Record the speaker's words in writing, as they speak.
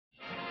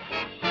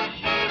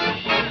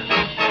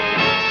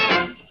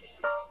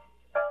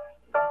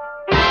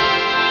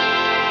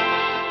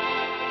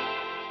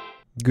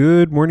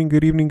Good morning,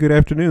 good evening, good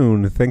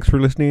afternoon. Thanks for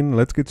listening.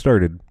 Let's get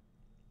started.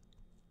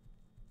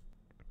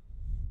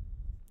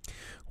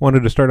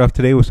 Wanted to start off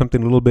today with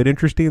something a little bit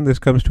interesting. This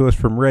comes to us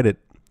from Reddit.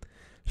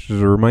 This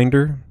is a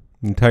reminder.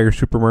 The entire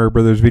Super Mario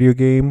Bros. Video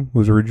game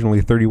was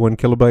originally 31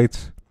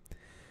 kilobytes.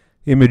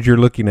 Image you're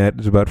looking at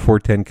is about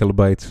 410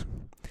 kilobytes.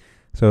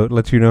 So it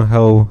lets you know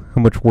how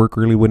much work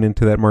really went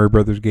into that Mario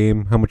Brothers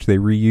game, how much they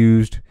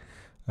reused,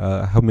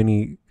 how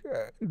many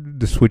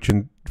the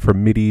switching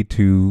from MIDI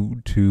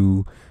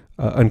to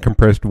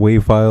uncompressed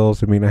WAV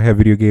files. I mean, I have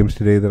video games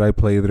today that I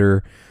play that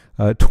are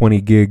 20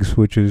 gigs,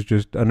 which is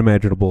just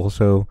unimaginable.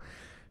 So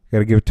got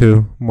to give it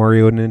to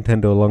Mario and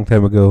Nintendo a long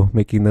time ago,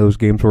 making those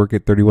games work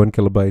at 31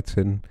 kilobytes.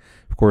 And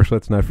of course,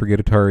 let's not forget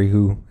Atari,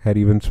 who had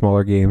even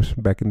smaller games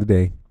back in the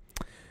day.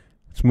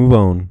 Let's move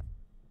on.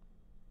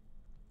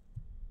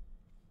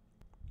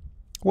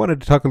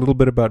 Wanted to talk a little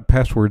bit about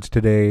passwords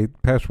today.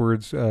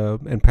 Passwords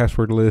and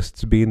password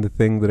lists being the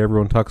thing that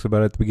everyone talks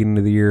about at the beginning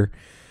of the year.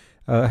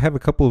 I have a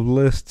couple of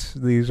lists.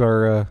 These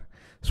are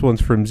this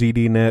one's from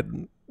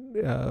ZDNet.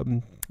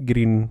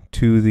 Getting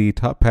to the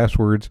top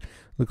passwords,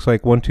 looks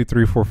like 1, 2,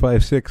 3, 4,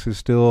 5, 6 is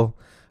still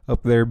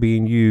up there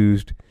being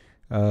used.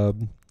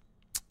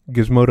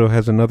 Gizmodo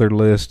has another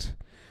list,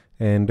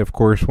 and of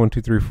course 1,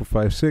 2, 3, 4,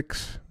 5,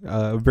 6.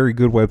 A very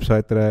good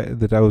website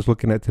that I was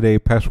looking at today,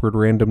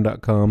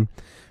 passwordrandom.com.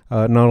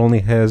 Not only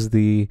has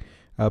the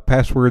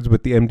passwords,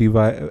 but the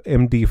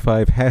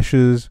MD5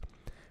 hashes,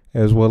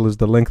 as well as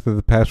the length of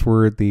the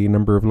password, the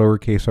number of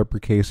lowercase,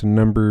 uppercase, and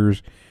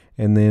numbers.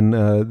 And then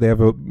they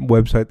have a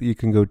website that you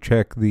can go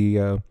check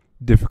the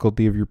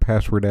difficulty of your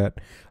password at.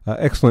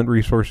 Excellent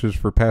resources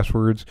for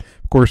passwords.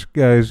 Of course,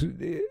 guys,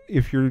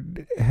 if you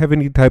have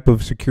any type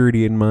of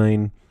security in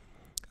mind,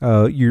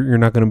 you're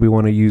not going to be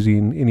want to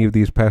using any of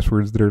these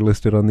passwords that are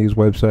listed on these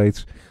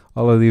websites.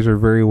 All of these are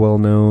very well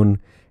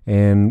known.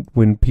 And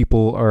when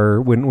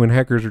when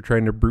hackers are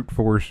trying to brute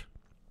force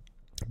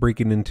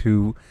breaking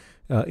into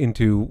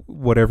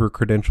whatever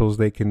credentials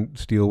they can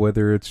steal,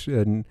 whether it's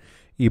an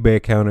eBay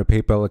account, a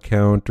PayPal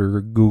account, or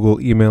a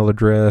Google email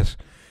address,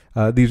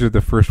 these are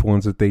the first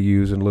ones that they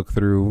use and look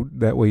through.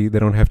 That way they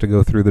don't have to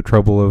go through the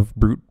trouble of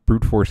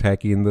brute force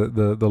hacking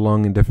the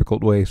long and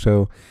difficult way.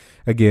 So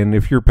again,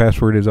 if your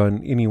password is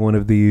on any one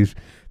of these,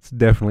 it's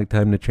definitely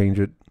time to change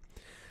it.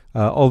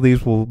 All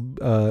these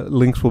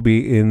links will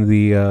be in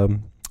the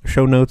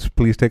show notes.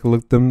 Please take a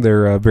look at them.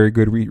 They're a very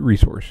good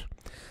resource.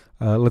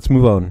 Let's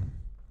move on.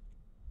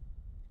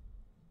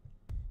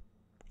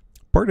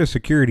 Part of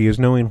security is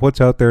knowing what's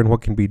out there and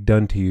what can be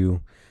done to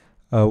you.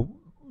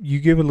 You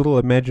give a little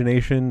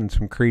imagination and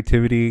some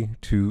creativity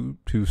to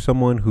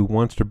someone who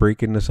wants to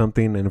break into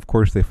something, and of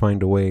course they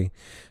find a way.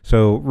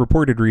 So,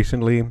 reported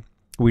recently,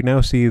 we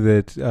now see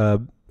that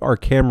our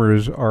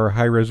cameras are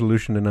high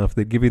resolution enough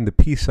that giving the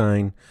peace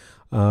sign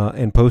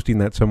and posting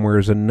that somewhere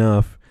is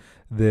enough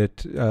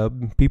that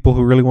people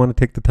who really want to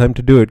take the time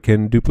to do it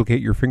can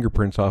duplicate your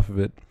fingerprints off of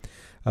it.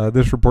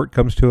 This report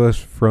comes to us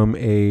from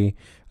a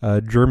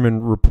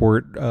German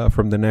report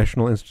from the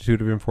National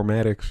Institute of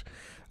Informatics,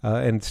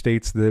 and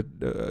states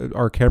that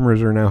our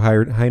cameras are now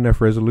high enough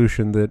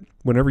resolution that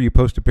whenever you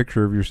post a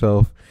picture of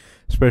yourself,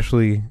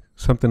 especially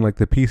something like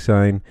the peace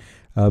sign,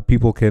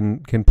 people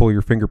can pull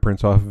your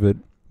fingerprints off of it,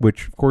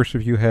 which of course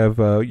if you have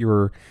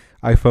your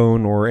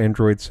iPhone or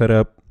Android set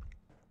up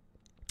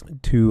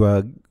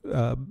to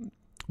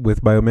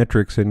with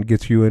biometrics and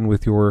gets you in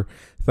with your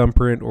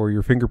thumbprint or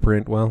your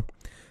fingerprint, well,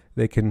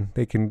 they can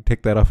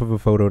take that off of a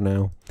photo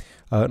now.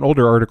 An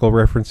older article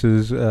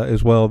references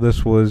as well.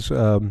 This was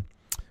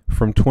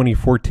from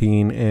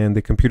 2014, and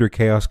the Computer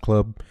Chaos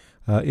Club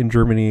in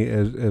Germany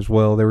as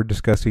well. They were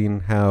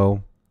discussing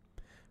how,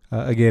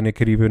 again, it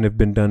could even have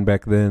been done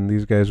back then.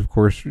 These guys, of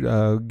course,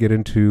 get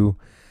into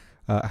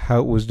how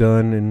it was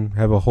done and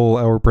have a whole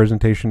hour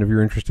presentation if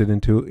you're interested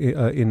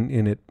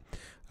in it.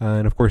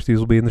 And of course, these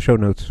will be in the show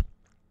notes.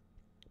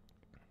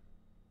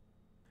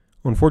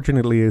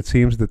 Unfortunately, it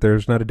seems that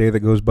there's not a day that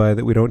goes by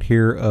that we don't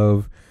hear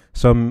of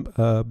some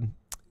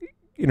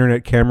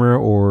internet camera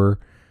or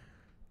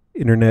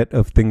Internet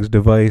of Things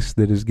device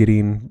that is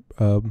getting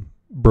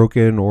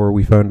broken, or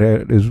we found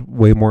out is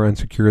way more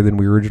unsecure than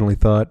we originally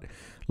thought.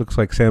 Looks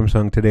like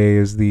Samsung today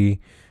is the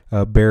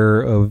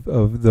bearer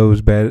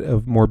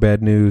of more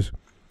bad news.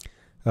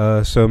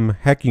 Some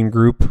hacking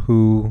group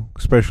who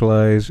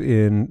specialize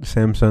in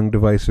Samsung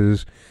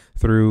devices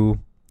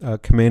through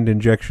command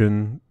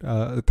injection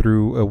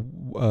through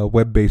a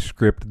web-based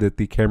script that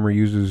the camera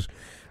uses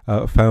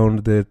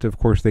found that, of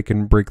course, they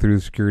can break through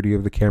the security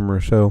of the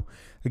camera. So,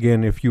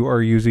 again, if you are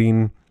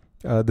using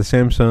the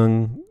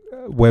Samsung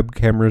web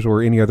cameras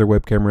or any other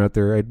web camera out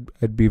there,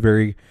 I'd be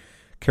very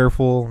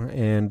careful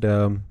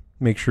and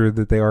make sure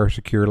that they are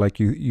secure like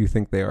you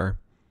think they are.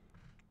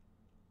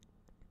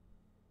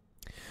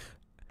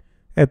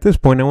 At this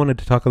point, I wanted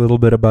to talk a little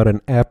bit about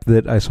an app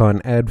that I saw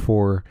an ad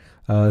for.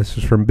 This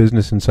is from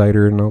Business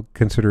Insider, and I'll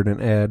consider it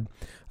an ad.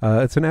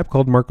 It's an app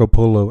called Marco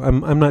Polo.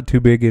 I'm not too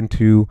big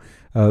into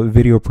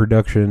video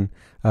production,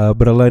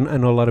 But I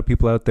know a lot of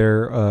people out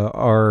there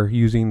are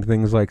using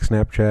things like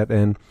Snapchat,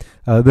 and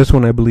this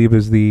one I believe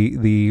is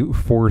the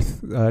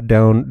fourth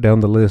down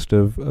the list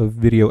of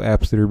video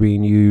apps that are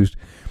being used.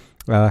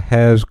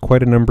 Has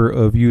quite a number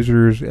of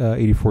users,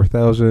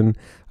 84,000,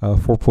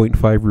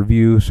 4.5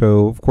 review.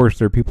 So of course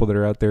there are people that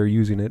are out there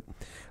using it.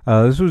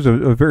 This was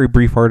a very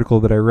brief article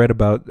that I read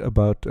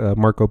about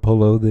Marco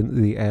Polo,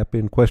 the app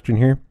in question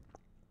here,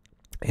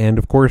 and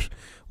of course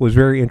was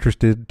very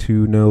interested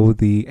to know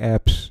the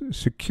app's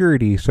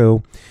security.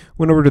 So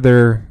went over to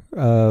their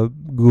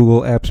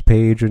Google Apps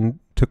page and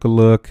took a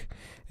look,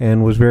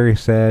 and was very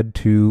sad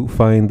to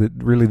find that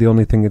really the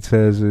only thing it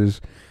says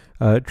is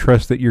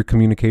trust that your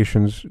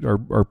communications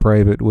are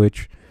private,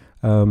 which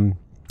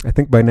I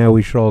think by now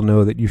we should all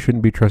know that you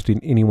shouldn't be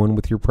trusting anyone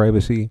with your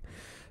privacy.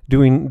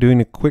 Doing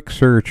a quick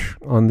search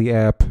on the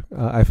app,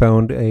 I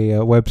found a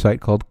website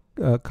called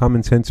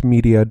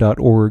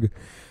commonsensemedia.org.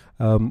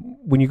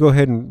 When you go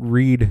ahead and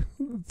read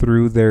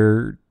through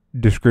their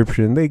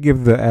description, they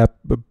give the app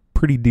a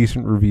pretty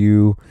decent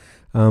review,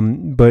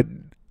 but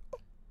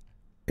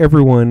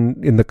everyone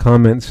in the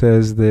comments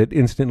says that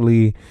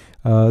instantly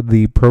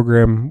the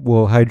program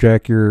will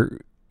hijack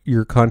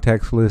your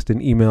contacts list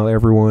and email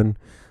everyone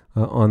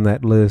on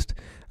that list.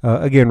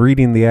 Again,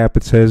 reading the app,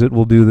 it says it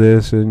will do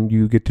this, and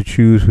you get to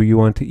choose who you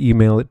want to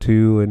email it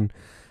to, and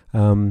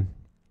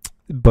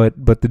but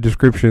the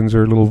descriptions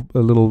are a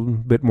little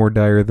bit more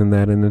dire than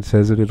that, and it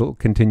says that it'll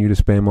continue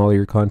to spam all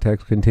your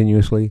contacts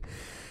continuously.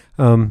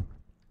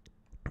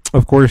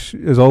 Of course,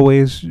 as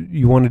always,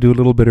 you want to do a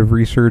little bit of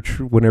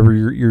research whenever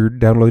you're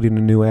downloading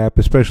a new app,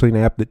 especially an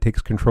app that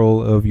takes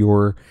control of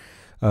your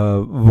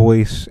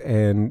voice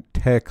and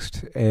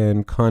text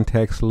and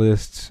contacts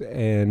lists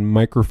and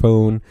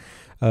microphone,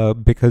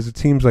 because it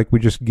seems like we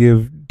just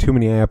give too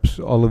many apps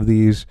all of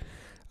these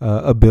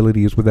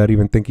abilities without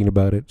even thinking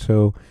about it.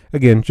 So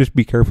again, just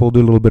be careful, do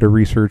a little bit of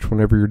research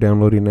whenever you're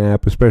downloading an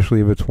app,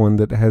 especially if it's one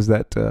that has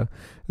that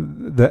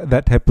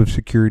type of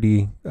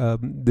security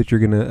that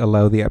you're going to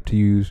allow the app to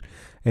use.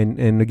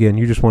 And again,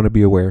 you just want to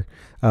be aware.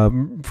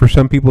 For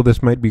some people,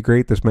 this might be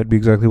great. This might be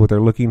exactly what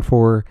they're looking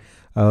for.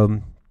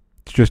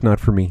 It's just not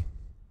for me.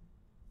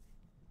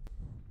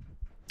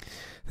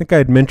 I think I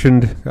had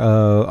mentioned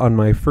on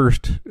my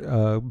first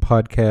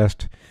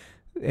podcast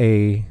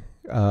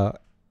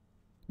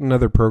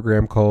another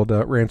program called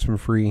Ransom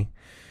Free,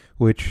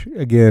 which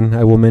again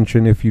I will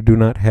mention if you do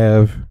not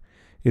have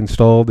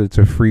installed. It's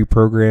a free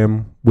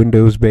program,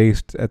 Windows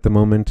based at the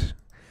moment,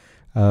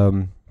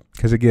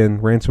 because again,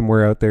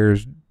 ransomware out there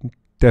is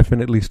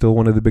definitely still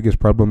one of the biggest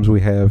problems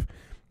we have.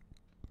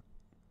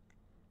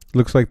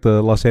 Looks like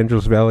the Los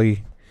Angeles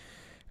Valley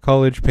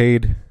College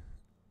paid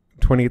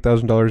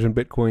 $28,000 in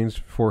bitcoins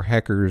for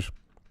hackers.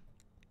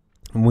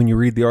 And when you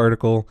read the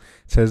article,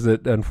 it says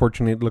that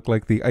unfortunately it looked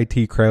like the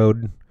IT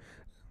crowd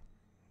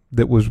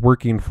that was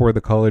working for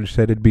the college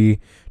said it'd be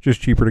just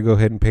cheaper to go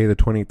ahead and pay the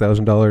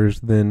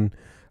 $28,000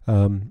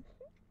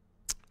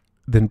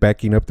 than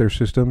backing up their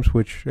systems,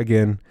 which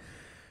again,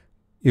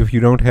 if you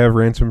don't have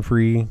ransom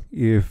free,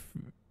 if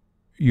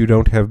you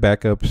don't have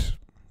backups,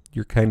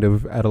 you're kind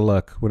of out of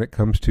luck when it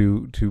comes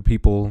to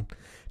people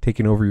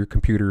taking over your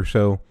computer.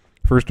 So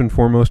first and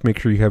foremost, make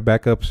sure you have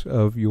backups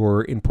of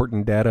your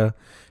important data.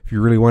 If you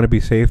really want to be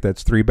safe,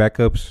 that's 3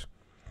 backups.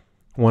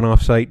 1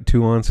 off-site,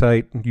 2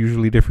 on-site.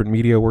 Usually different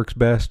media works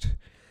best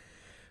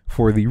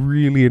for the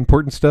really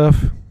important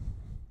stuff.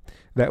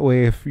 That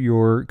way, if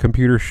your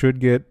computer should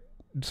get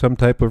some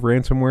type of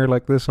ransomware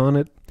like this on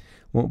it,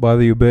 won't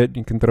bother you a bit.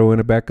 You can throw in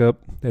a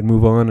backup and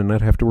move on and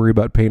not have to worry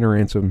about paying a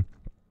ransom.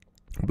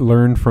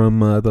 Learn from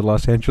the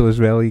Los Angeles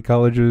Valley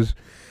College's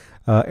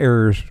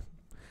errors.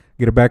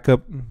 Get a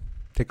backup.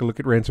 Take a look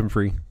at Ransom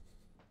Free.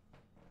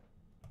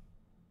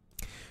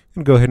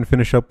 And go ahead and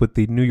finish up with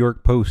the New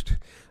York Post.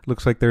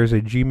 Looks like there's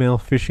a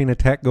Gmail phishing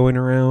attack going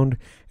around,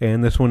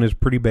 and this one is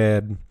pretty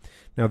bad.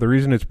 Now, the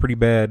reason it's pretty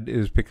bad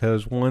is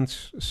because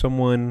once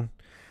one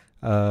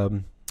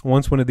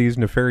of these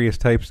nefarious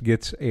types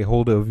gets a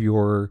hold of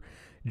your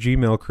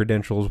Gmail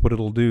credentials, what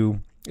it'll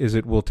do is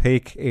it will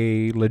take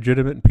a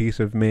legitimate piece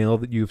of mail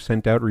that you've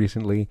sent out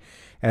recently,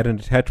 add an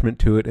attachment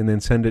to it, and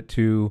then send it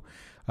to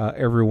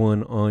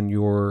everyone on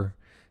your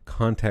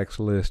contacts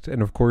list.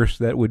 And of course,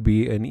 that would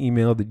be an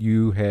email that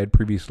you had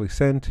previously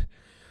sent.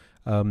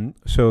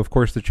 So of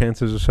course, the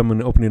chances of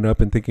someone opening it up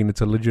and thinking it's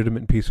a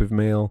legitimate piece of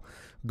mail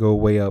go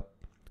way up.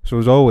 So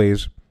as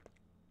always,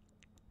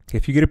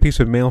 if you get a piece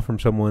of mail from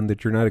someone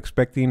that you're not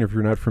expecting, if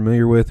you're not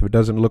familiar with, if it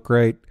doesn't look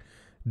right,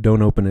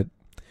 don't open it.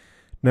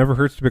 Never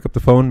hurts to pick up the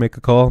phone, make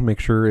a call, make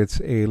sure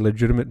it's a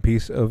legitimate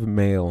piece of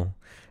mail.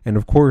 And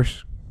of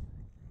course,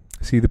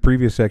 see the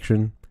previous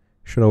section,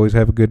 should always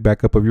have a good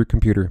backup of your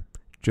computer,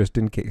 just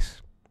in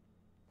case.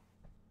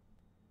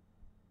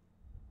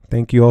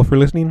 Thank you all for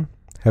listening.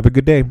 Have a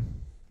good day.